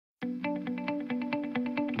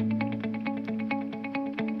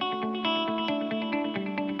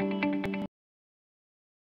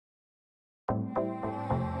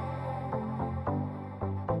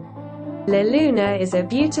Laluna is a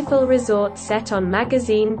beautiful resort set on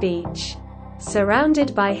Magazine Beach.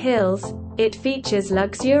 Surrounded by hills, it features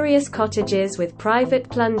luxurious cottages with private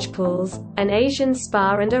plunge pools, an Asian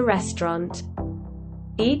spa and a restaurant.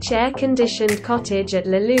 Each air-conditioned cottage at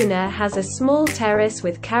Laluna has a small terrace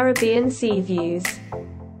with Caribbean sea views.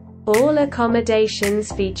 All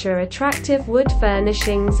accommodations feature attractive wood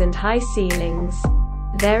furnishings and high ceilings.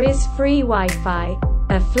 There is free Wi-Fi,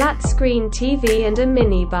 a flat-screen TV and a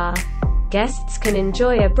minibar. Guests can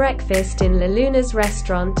enjoy a breakfast in Laluna's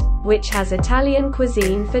restaurant, which has Italian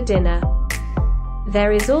cuisine for dinner.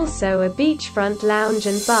 There is also a beachfront lounge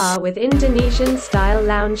and bar with Indonesian-style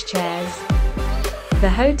lounge chairs. The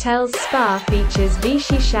hotel's spa features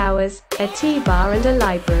Vichy showers, a tea bar and a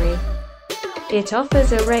library. It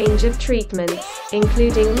offers a range of treatments,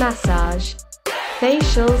 including massage,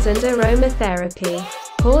 facials and aromatherapy.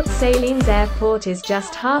 Port Selines Airport is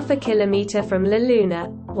just half a kilometer from Laluna,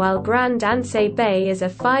 while Grand Anse Bay is a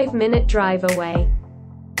 5-minute drive away.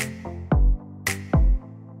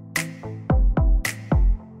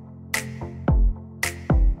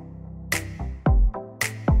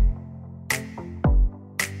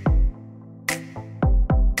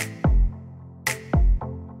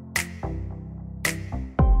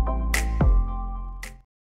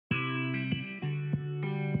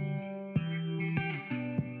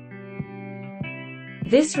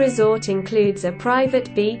 This resort includes a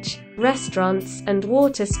private beach, restaurants, and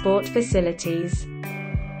water sport facilities.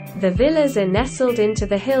 The villas are nestled into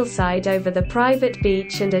the hillside over the private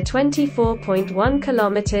beach and are 24.1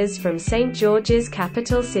 kilometers from St. George's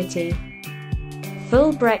capital city.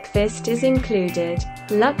 Full breakfast is included.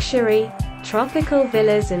 Luxury, tropical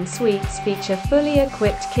villas and suites feature fully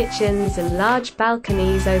equipped kitchens and large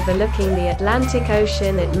balconies overlooking the Atlantic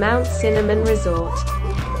Ocean at Mount Cinnamon Resort.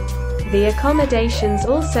 The accommodations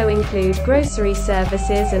also include grocery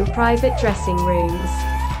services and private dressing rooms.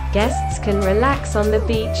 Guests can relax on the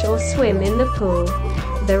beach or swim in the pool.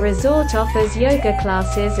 The resort offers yoga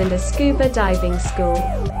classes and a scuba diving school.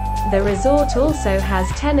 The resort also has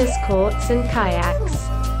tennis courts and kayaks.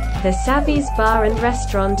 The Savvy's Bar and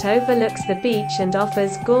Restaurant overlooks the beach and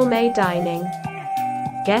offers gourmet dining.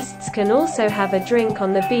 Guests can also have a drink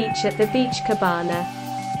on the beach at the Beach Cabana.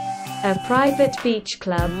 A private beach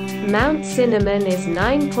club. Mount Cinnamon is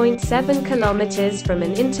 9.7 kilometers from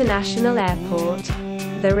an international airport.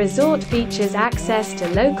 The resort features access to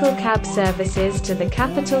local cab services to the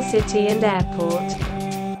capital city and airport.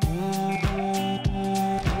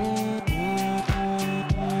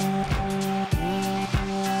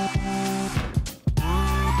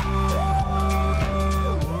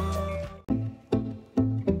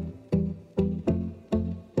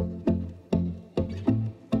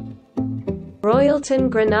 Royalton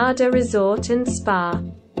Grenada Resort and Spa.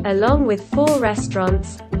 Along with 4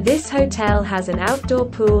 restaurants, this hotel has an outdoor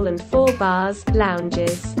pool and 4 bars,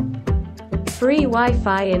 lounges. Free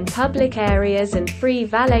Wi-Fi in public areas and free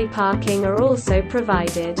valet parking are also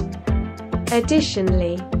provided.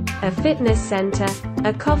 Additionally, a fitness center,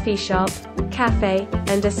 a coffee shop, cafe,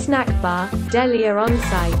 and a snack bar, deli are on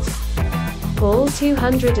site. All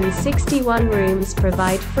 261 rooms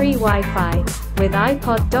provide free Wi-Fi, with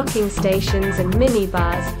iPod docking stations and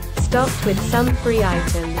minibars, stocked with some free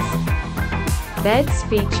items. Beds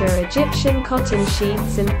feature Egyptian cotton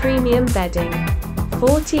sheets and premium bedding.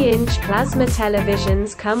 40-inch plasma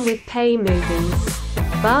televisions come with pay movies.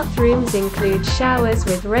 Bathrooms include showers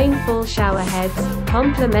with rainfall shower heads,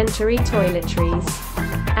 complimentary toiletries,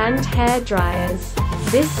 and hair dryers.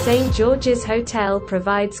 This St. George's hotel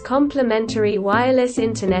provides complimentary wireless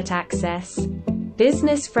internet access.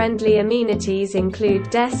 Business-friendly amenities include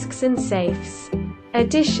desks and safes.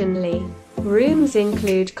 Additionally, rooms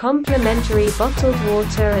include complimentary bottled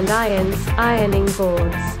water and ironing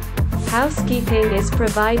boards. Housekeeping is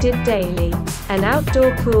provided daily. An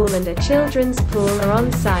outdoor pool and a children's pool are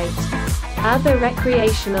on site. Other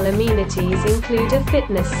recreational amenities include a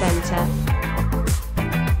fitness center.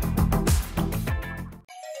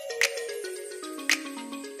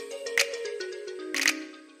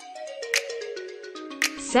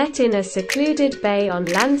 Set in a secluded bay on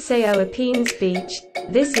Epines Beach,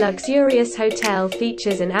 this luxurious hotel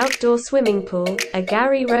features an outdoor swimming pool, a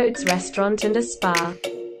Gary Rhodes restaurant and a spa.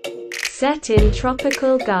 Set in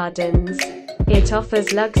tropical gardens, it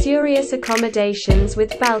offers luxurious accommodations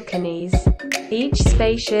with balconies. Each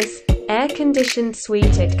spacious, air-conditioned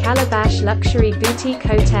suite at Calabash Luxury Boutique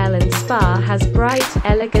Hotel and Spa has bright,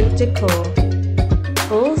 elegant decor.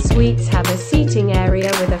 All suites have a seating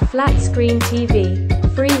area with a flat-screen TV,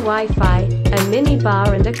 free Wi-Fi, a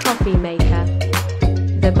mini-bar and a coffee maker.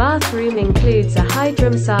 The bathroom includes a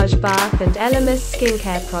hydromassage bath and Elemis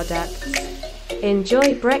skincare products.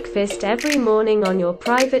 Enjoy breakfast every morning on your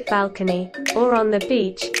private balcony, or on the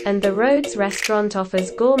beach, and the Rhodes restaurant offers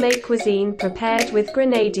gourmet cuisine prepared with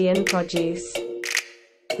Grenadian produce.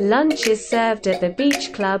 Lunch is served at the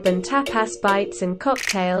beach club and tapas bites and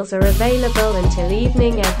cocktails are available until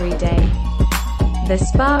evening every day. The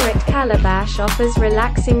spa at Calabash offers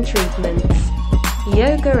relaxing treatments,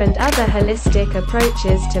 yoga and other holistic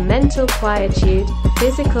approaches to mental quietude,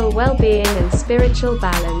 physical well-being and spiritual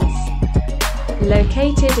balance.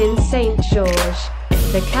 Located in St. George,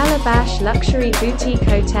 the Calabash Luxury Boutique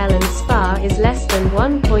Hotel and Spa is less than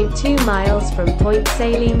 1.2 miles from Point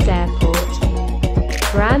Selines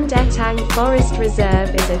Airport. Grand Etang Forest Reserve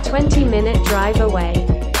is a 20-minute drive away.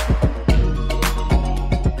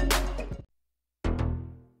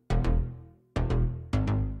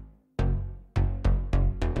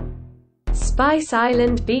 Spice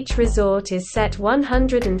Island Beach Resort is set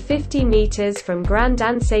 150 meters from Grand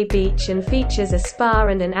Anse Beach and features a spa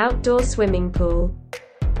and an outdoor swimming pool.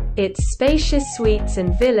 Its spacious suites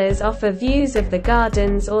and villas offer views of the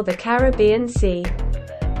gardens or the Caribbean Sea.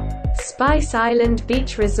 Spice Island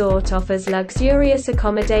Beach Resort offers luxurious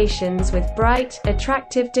accommodations with bright,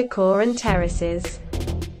 attractive decor and terraces.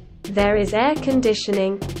 There is air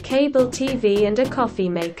conditioning, cable TV and a coffee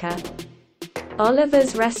maker.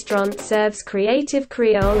 Oliver's restaurant serves creative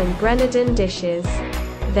Creole and Grenadan dishes.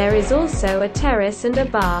 There is also a terrace and a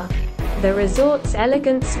bar. The resort's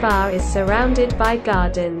elegant spa is surrounded by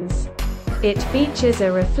gardens. It features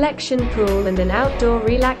a reflection pool and an outdoor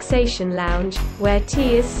relaxation lounge, where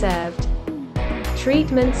tea is served.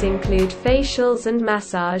 Treatments include facials and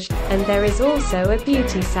massage, and there is also a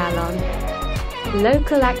beauty salon.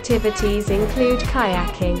 Local activities include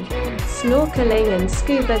kayaking, snorkeling and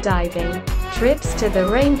scuba diving. Trips to the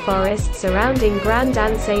rainforest surrounding Grand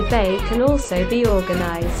Anse Bay can also be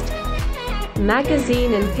organized.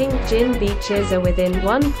 Magazine and Pink Gin beaches are within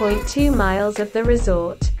 1.2 miles of the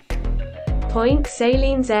resort. Point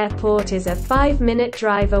Selines Airport is a 5-minute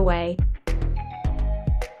drive away.